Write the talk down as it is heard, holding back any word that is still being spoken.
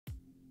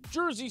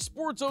Jersey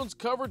Sports Zone's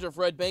coverage of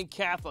Red Bank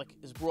Catholic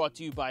is brought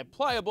to you by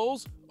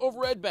Pliables of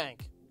Red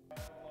Bank.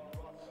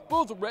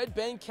 Both Red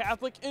Bank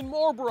Catholic and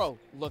Marlboro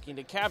looking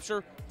to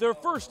capture their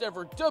first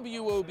ever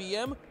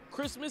WOBM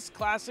Christmas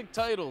Classic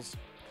titles.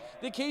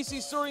 The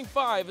Casey's starting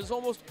five is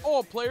almost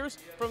all players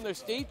from their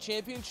state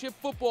championship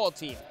football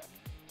team.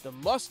 The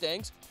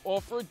Mustangs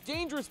offer a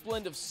dangerous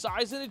blend of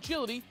size and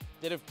agility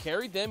that have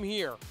carried them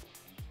here.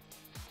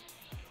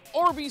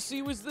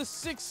 RBC was the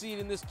 6th seed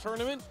in this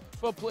tournament,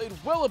 but played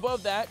well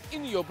above that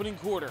in the opening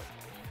quarter.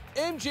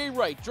 MJ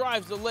Wright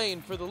drives the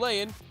lane for the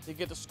lay-in to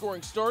get the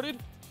scoring started,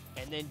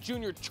 and then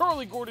junior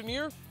Charlie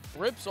Gordonier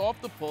rips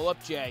off the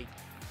pull-up J.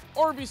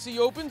 RBC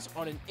opens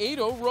on an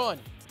 8-0 run.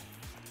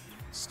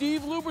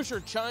 Steve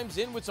Lubischer chimes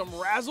in with some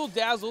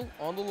razzle-dazzle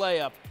on the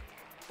layup.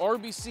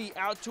 RBC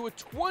out to a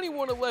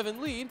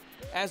 21-11 lead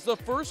as the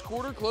first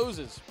quarter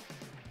closes.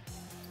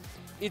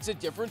 It's a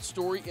different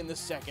story in the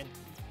second.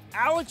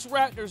 Alex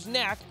Ratner's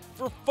knack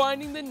for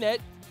finding the net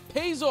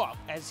pays off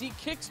as he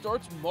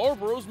kickstarts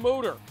Marlboro's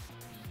motor.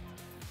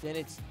 Then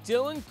it's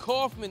Dylan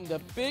Kaufman, the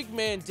big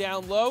man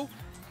down low.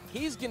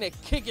 He's going to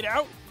kick it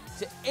out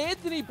to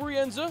Anthony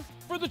Brienza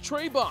for the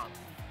tray bomb.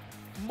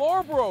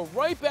 Marlboro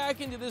right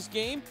back into this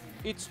game.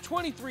 It's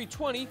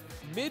 23-20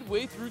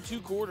 midway through 2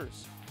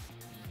 quarters.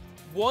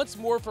 Once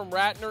more from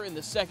Ratner in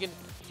the second,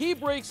 he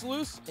breaks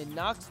loose and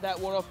knocks that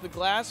one off the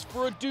glass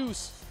for a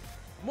deuce.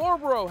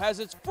 Marlboro has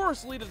its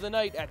first lead of the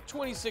night at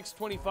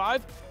 26-25,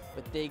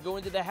 but they go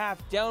into the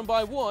half down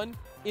by 1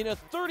 in a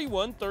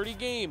 31-30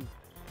 game.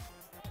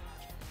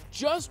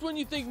 Just when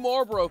you think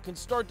Marlboro can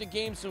start to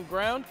gain some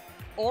ground,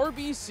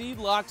 RBC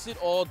locks it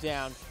all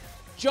down.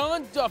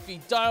 John Duffy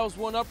dials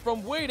one up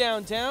from way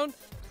downtown,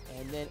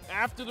 and then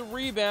after the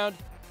rebound,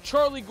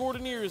 Charlie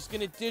Gordonier is going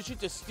to dish it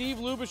to Steve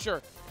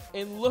Lubischer.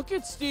 And look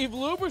at Steve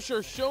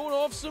Lubischer showing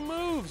off some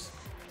moves.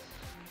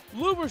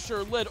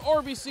 Lubischer led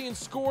RBC in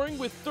scoring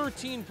with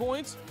 13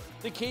 points.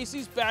 The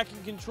Casey's back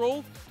in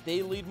control.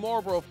 They lead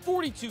Marlboro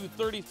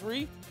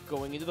 42-33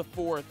 going into the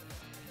fourth.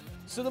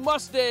 So the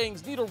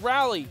Mustangs need a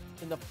rally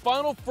in the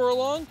final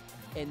furlong,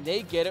 and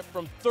they get it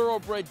from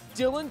thoroughbred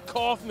Dylan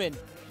Kaufman.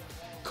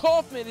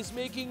 Kaufman is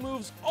making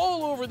moves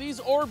all over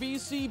these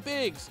RBC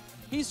bigs.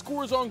 He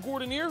scores on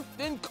Gordonier,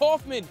 then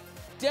Kaufman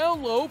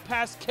down low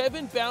past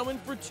Kevin Bauman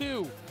for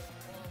 2.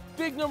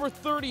 Big number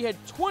 30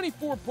 had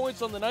 24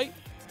 points on the night,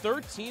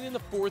 13 in the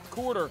fourth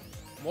quarter.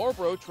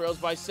 Marlboro trails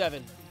by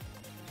 7.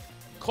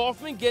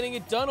 Kaufman getting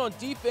it done on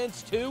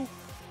defense too.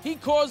 He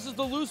causes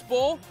the loose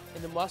ball,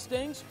 and the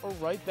Mustangs are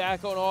right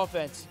back on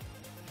offense.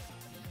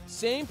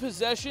 Same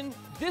possession,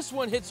 this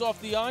one hits off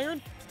the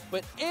iron,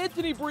 but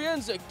Anthony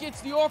Brienza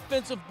gets the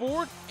offensive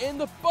board and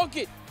the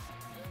bucket.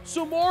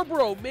 So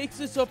Marlboro makes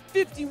this a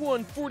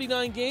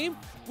 51-49 game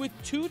with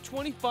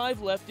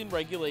 2:25 left in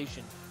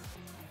regulation.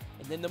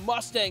 And then the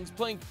Mustangs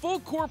playing full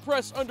court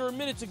press under a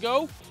minute to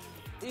go.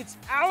 It's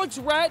Alex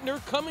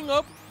Ratner coming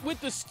up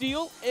with the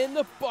steal and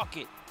the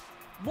bucket.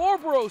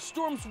 Marlboro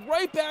storms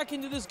right back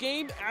into this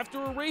game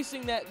after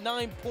erasing that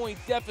 9-point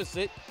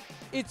deficit.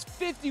 It's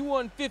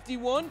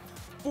 51-51,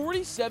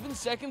 47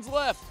 seconds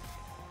left.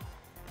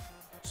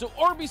 So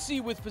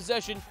RBC with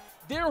possession,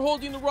 they're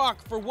holding the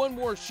rock for one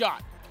more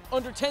shot.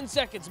 Under 10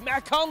 seconds,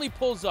 Matt Conley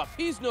pulls up.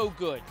 He's no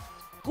good.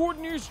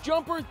 Gordonier's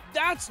jumper,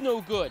 that's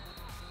no good.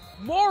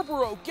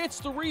 Marlboro gets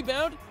the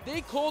rebound.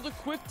 They called a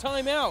quick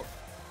timeout.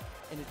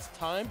 And it's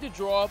time to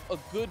draw up a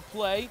good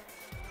play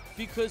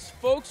because,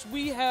 folks,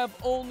 we have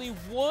only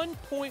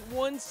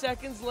 1.1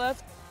 seconds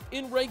left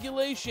in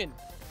regulation.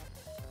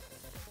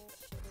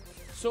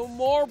 So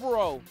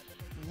Marlboro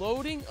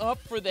loading up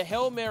for the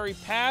Hail Mary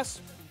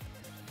pass.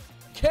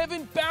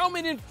 Kevin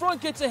Bauman in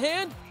front gets a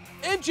hand.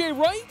 MJ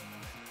Wright,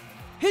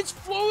 his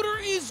floater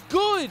is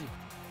good.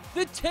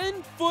 The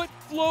 10-foot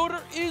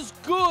floater is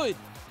good.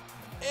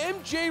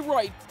 MJ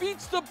Wright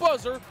beats the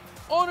buzzer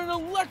on an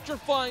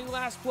electrifying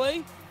last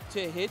play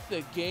to hit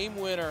the game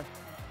winner.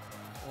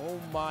 Oh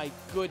my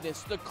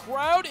goodness, the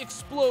crowd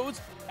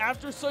explodes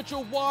after such a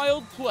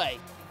wild play.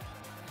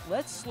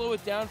 Let's slow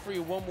it down for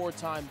you one more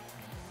time.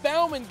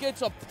 Bauman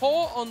gets a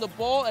paw on the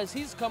ball as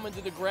he's coming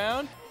to the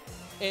ground.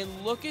 And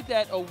look at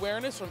that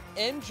awareness from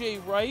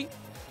MJ Wright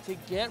to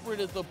get rid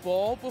of the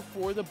ball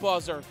before the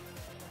buzzer.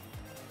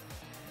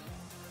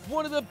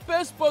 One of the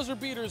best buzzer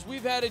beaters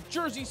we've had at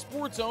Jersey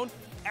Sports Zone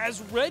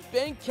as Red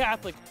Bank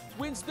Catholic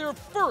wins their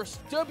first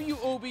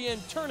WOBN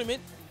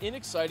tournament in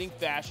exciting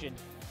fashion.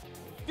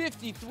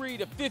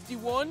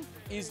 53-51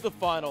 is the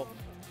final.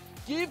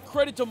 Give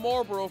credit to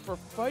Marlboro for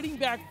fighting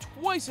back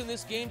twice in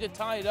this game to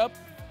tie it up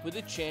with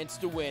a chance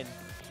to win.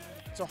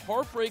 It's a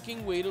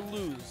heartbreaking way to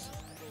lose.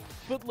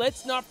 But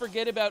let's not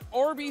forget about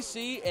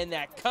RBC and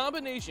that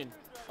combination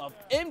of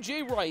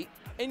MJ Wright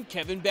and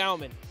Kevin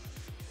Bauman.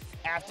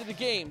 After the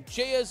game,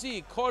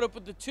 JSE caught up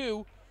with the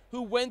two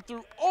who went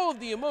through all of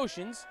the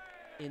emotions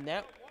in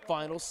that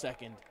final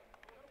second.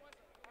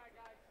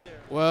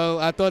 Well,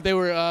 I thought they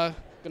were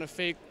going to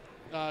fake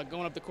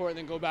going up the court and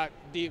then go back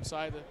deep, so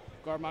I had to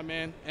guard my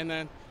man. And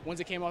then once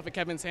it came off of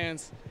Kevin's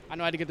hands, I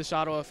know I had to get the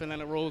shot off, and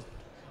then it rolled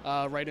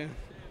right in.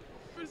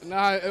 Was No,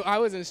 I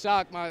was in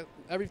shock.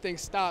 Everything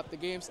stopped. The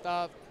game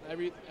stopped.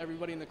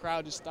 Everybody in the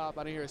crowd just stopped.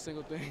 I didn't hear a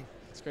single thing.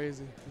 It's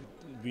crazy.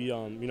 We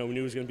we knew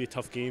it was going to be a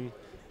tough game,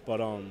 but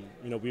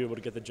we were able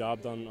to get the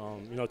job done.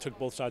 It took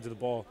both sides of the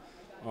ball.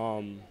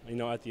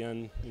 At the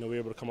end, we were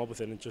able to come up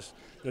with it. And it just,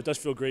 it does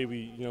feel great.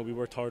 We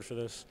worked hard for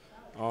this.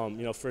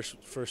 First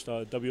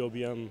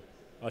WOBM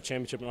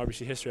championship in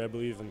RBC history, I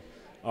believe,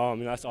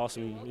 and that's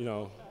awesome.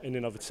 In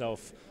and of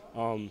itself.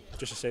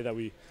 Just to say that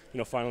we,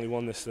 finally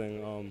won this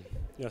thing.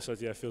 So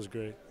yeah, it feels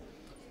great.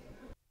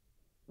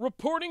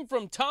 Reporting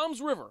from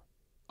Toms River,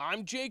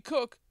 I'm Jay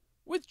Cook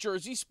with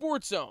Jersey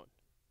Sports Zone.